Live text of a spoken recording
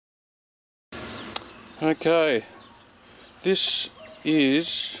Okay, this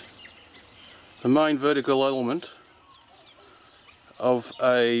is the main vertical element of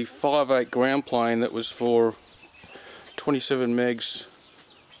a 5/8 ground plane that was for 27 megs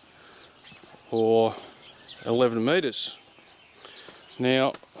or 11 meters.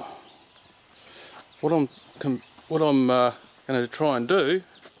 Now, what I'm going to try and do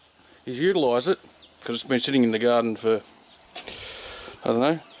is utilise it, because it's been sitting in the garden for, I don't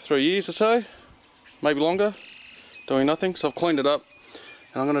know, 3 years or so, maybe longer, doing nothing. So I've cleaned it up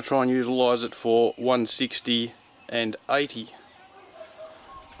and I'm going to try and utilise it for 160 and 80.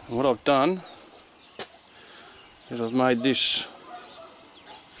 And what I've done is I've made this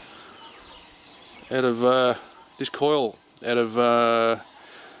out of this coil out of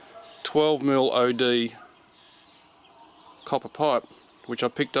 12mm OD copper pipe, which I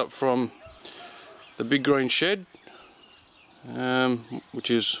picked up from the Big Green Shed, which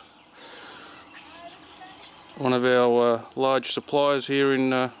is one of our large suppliers here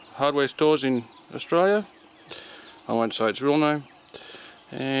in hardware stores in Australia. I won't say its real name.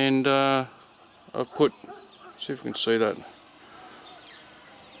 And I've put, see if we can see that,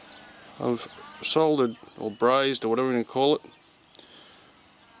 I've soldered or brazed or whatever you can call it,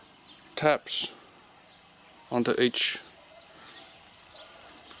 taps onto each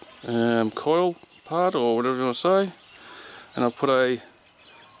coil part or whatever you want to say, and I've put a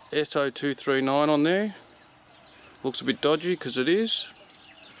SO239 on there. Looks a bit dodgy because it is,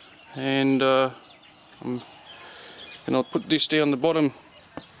 and I'll put this down the bottom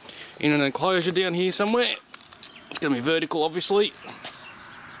in an enclosure down here somewhere. It's going to be vertical, obviously,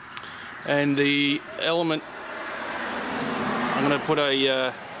 and the element, I'm going to put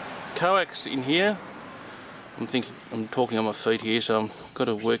a coax in here. I'm talking on my feet here, so I've got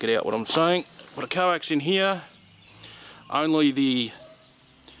to work it out what I'm saying. Put a coax in here. Only the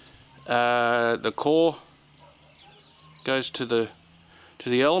core goes to the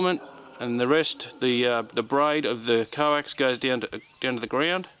element, and the rest, the braid of the coax goes down to the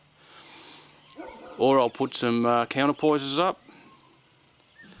ground. Or I'll put some counterpoises up,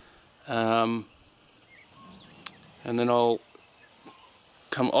 and then I'll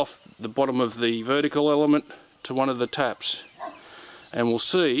come off the bottom of the vertical element to one of the taps, and we'll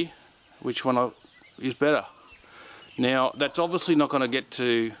see which one is better. Now, that's obviously not going to get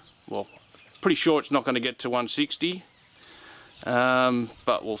to, well, pretty sure it's not going to get to 160,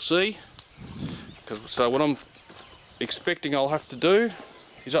 but we'll see. So what I'm expecting I'll have to do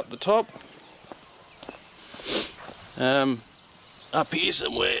is up the top, up here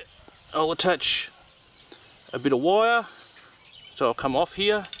somewhere, I'll attach a bit of wire, so I'll come off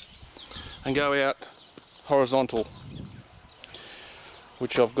here and go out horizontal,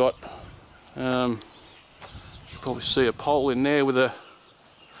 which I've got, you probably see a pole in there with a,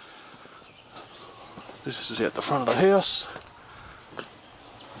 this is out the front of the house,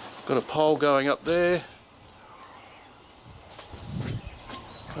 got a pole going up there,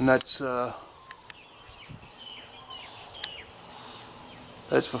 and that's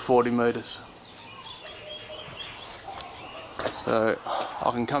for 40 meters. So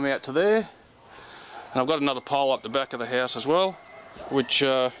I can come out to there, and I've got another pole up the back of the house as well, which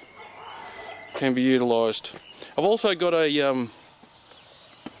can be utilised. I've also got a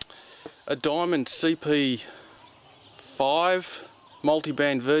Diamond CP5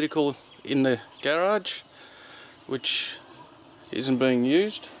 multi-band vertical in the garage, which isn't being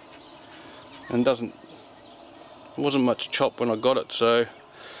used and wasn't much chop when I got it. So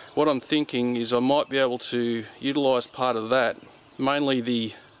what I'm thinking is I might be able to utilise part of that, mainly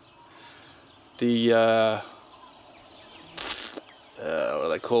the what are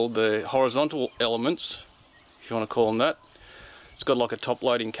they called, the horizontal elements, if you want to call them that. It's got like a top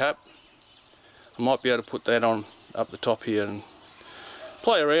loading cap. I might be able to put that on up the top here and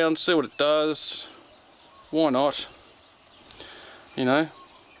play around, see what it does. Why not? You know,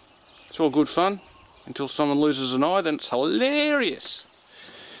 it's all good fun until someone loses an eye, then it's hilarious.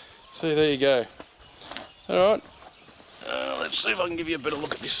 So there you go. Alright, let's see if I can give you a better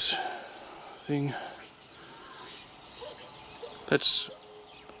look at this thing. That's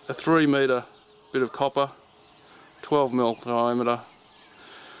a 3 metre bit of copper, 12mm diameter.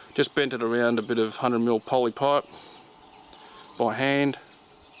 Just bent it around a bit of 100mm poly pipe by hand.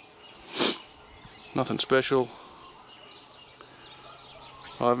 Nothing special.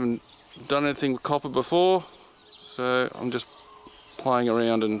 I haven't done anything with copper before, so I'm just playing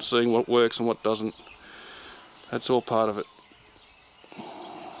around and seeing what works and what doesn't. That's all part of it.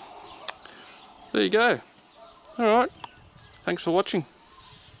 There you go. Alright, thanks for watching.